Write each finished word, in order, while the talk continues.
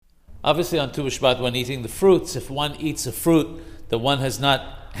Obviously on Tu B'Shvat, when eating the fruits, if one eats a fruit that one has not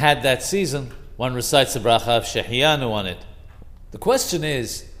had that season, one recites the bracha of Sheheheyanu on it. The question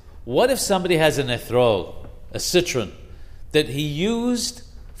is, what if somebody has an Ethrogh, a citron, that he used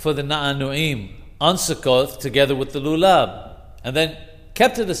for the Na'anu'im on Sukkot together with the Lulab, and then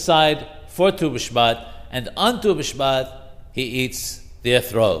kept it aside for Tu B'Shvat, and on Tu B'Shvat he eats the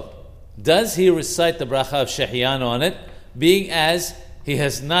Ethrogh? Does he recite the bracha of Sheheheyanu on it, being as he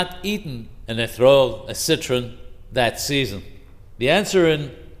has not eaten an Ethrogh, a citron, that season? The answer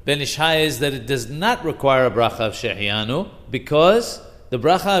in Ben Ish Hai is that it does not require a bracha of Sheheheyanu, because the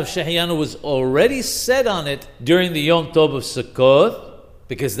bracha of Sheheheyanu was already said on it during the Yom Tov of Sukkot,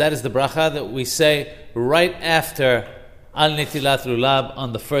 because that is the bracha that we say right after Al Nitilat Lulab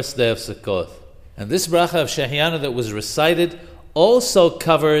on the first day of Sukkot. And this bracha of Sheheheyanu that was recited also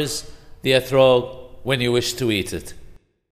covers the Ethrogh when you wish to eat it.